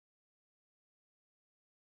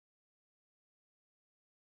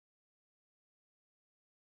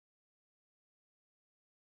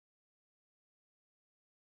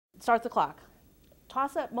Start the clock.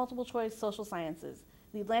 Toss up multiple choice social sciences.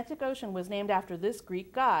 The Atlantic Ocean was named after this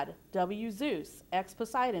Greek god. W. Zeus, X.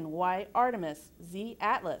 Poseidon, Y. Artemis, Z.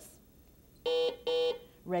 Atlas.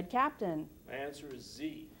 Red Captain. My answer is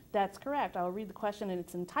Z. That's correct. I will read the question in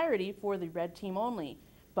its entirety for the red team only.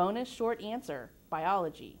 Bonus short answer,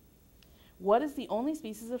 biology. What is the only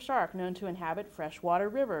species of shark known to inhabit freshwater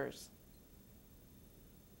rivers?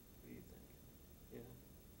 What do you think?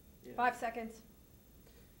 Yeah. 5 seconds.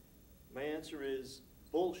 My answer is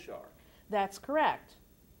bull shark. That's correct.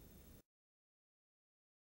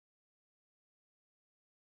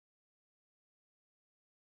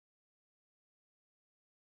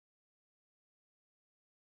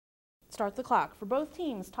 Start the clock. For both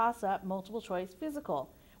teams, toss up multiple choice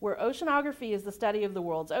physical. Where oceanography is the study of the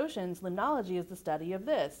world's oceans, limnology is the study of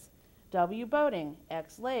this. W. Boating,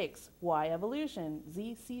 X. Lakes, Y. Evolution,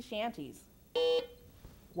 Z. Sea shanties.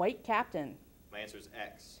 White Captain. My answer is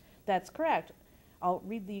X. That's correct. I'll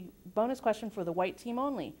read the bonus question for the white team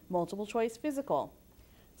only. Multiple choice physical.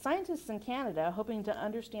 Scientists in Canada, hoping to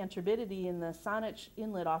understand turbidity in the Saanich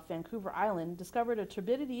Inlet off Vancouver Island, discovered a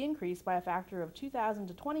turbidity increase by a factor of 2,000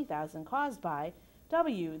 to 20,000 caused by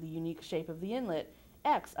W, the unique shape of the inlet,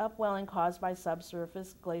 X, upwelling caused by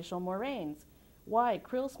subsurface glacial moraines, Y,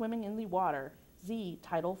 krill swimming in the water, Z,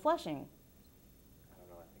 tidal flushing. I don't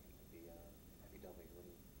know, I think it could be W.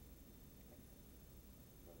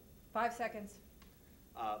 5 seconds.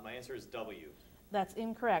 My answer is W. That's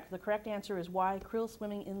incorrect. The correct answer is Y, krill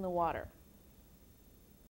swimming in the water.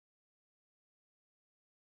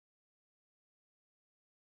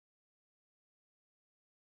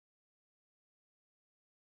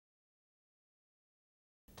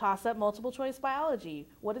 Toss up multiple choice biology.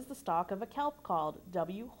 What is the stalk of a kelp called?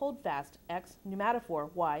 W, holdfast, X, pneumatophore,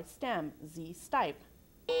 Y, stem, Z, stipe.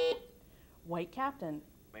 White Captain.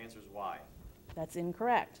 My answer is Y. That's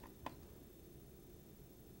incorrect.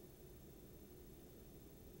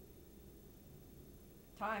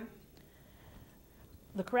 Time.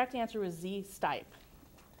 The correct answer is Z, stipe.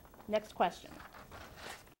 Next question.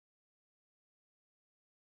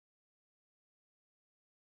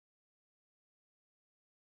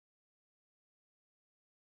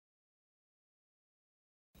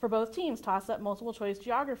 For both teams, toss up multiple choice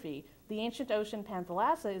geography. The ancient ocean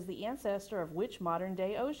Panthalassa is the ancestor of which modern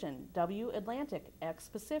day ocean? W, Atlantic, X,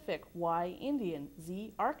 Pacific, Y, Indian,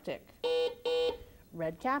 Z, Arctic.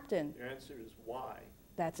 Red Captain. Your answer is Y.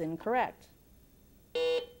 That's incorrect.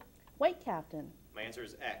 White Captain. My answer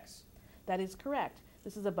is X. That is correct.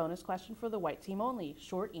 This is a bonus question for the white team only.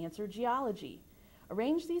 Short answer geology.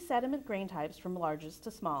 Arrange these sediment grain types from largest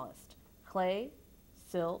to smallest. Clay,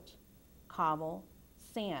 silt, cobble,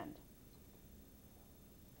 sand.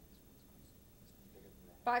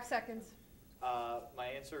 5 seconds. My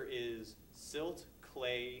answer is silt,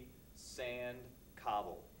 clay, sand,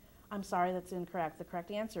 cobble. I'm sorry, that's incorrect. The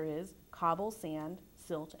correct answer is cobble, sand,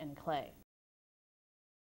 silt, and clay.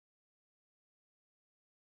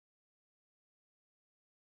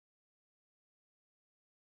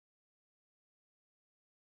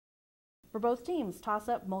 For both teams, toss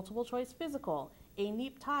up multiple choice physical. A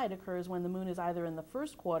neap tide occurs when the moon is either in the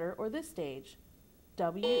first quarter or this stage.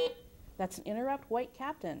 W, that's an interrupt. White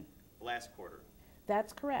Captain. Last quarter.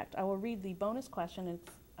 That's correct. I will read the bonus question.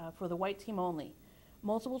 It's for the white team only.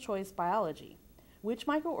 Multiple choice biology. Which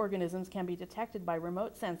microorganisms can be detected by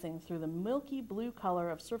remote sensing through the milky blue color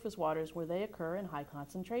of surface waters where they occur in high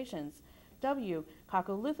concentrations? W,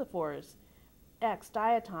 coccolithophores, X,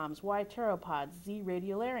 diatoms, Y, pteropods, Z,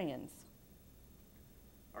 radiolarians.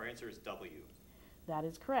 Our answer is W. That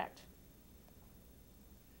is correct.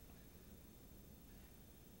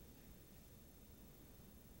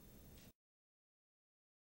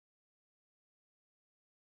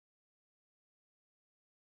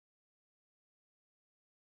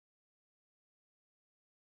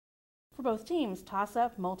 For both teams, toss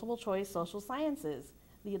up multiple choice social sciences.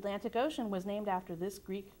 The Atlantic Ocean was named after this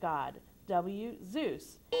Greek god. W,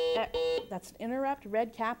 Zeus. That's an interrupt.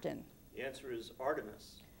 Red Captain. The answer is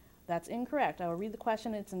Artemis. That's incorrect. I will read the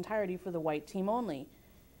question in its entirety for the white team only.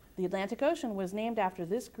 The Atlantic Ocean was named after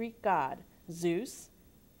this Greek god. Zeus,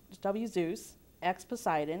 W, Zeus, X,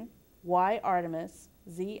 Poseidon, Y, Artemis,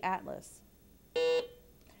 Z, Atlas.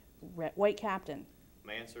 White Captain.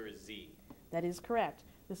 My answer is Z. That is correct.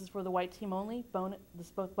 This is for the white team only.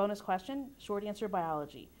 Bonus question, short answer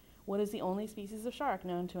biology. What is the only species of shark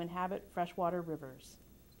known to inhabit freshwater rivers?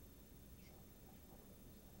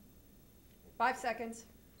 5 seconds.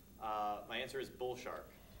 My answer is bull shark.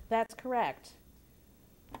 That's correct.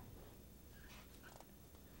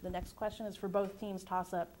 The next question is for both teams,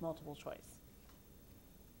 toss up multiple choice.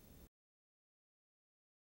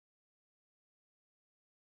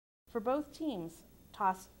 For both teams,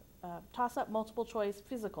 toss up multiple choice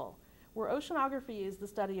physical. Where oceanography is the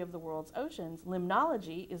study of the world's oceans,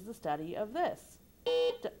 limnology is the study of this.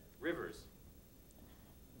 Rivers.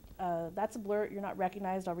 That's a blurt. You're not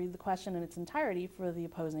recognized. I'll read the question in its entirety for the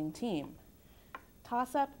opposing team.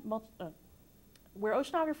 Where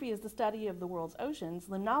oceanography is the study of the world's oceans,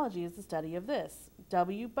 limnology is the study of this.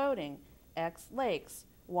 W, boating. X, lakes.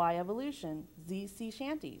 Y, evolution. Z, sea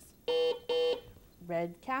shanties.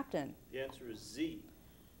 Red, captain. The answer is Z.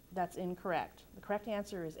 That's incorrect. The correct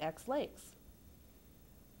answer is X, lakes.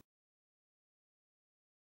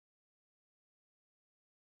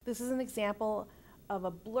 This is an example of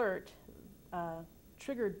a blurt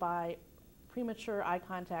triggered by premature eye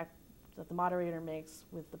contact that the moderator makes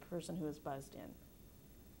with the person who is buzzed in.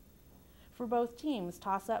 For both teams,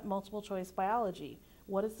 toss up multiple choice biology.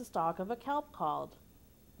 What is the stalk of a kelp called?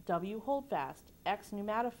 W, holdfast. X,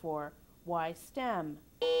 pneumatophore. Y, stem.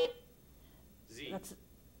 Z.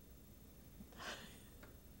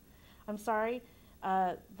 I'm sorry,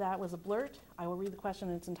 that was a blurt. I will read the question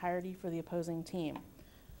in its entirety for the opposing team.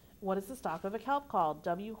 What is the stalk of a kelp called?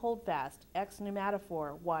 W, holdfast. X,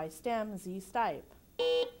 pneumatophore. Y, stem. Z, stipe.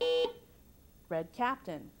 Red,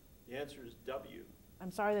 captain. The answer is W.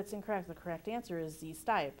 I'm sorry, that's incorrect. The correct answer is Z,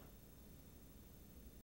 stipe.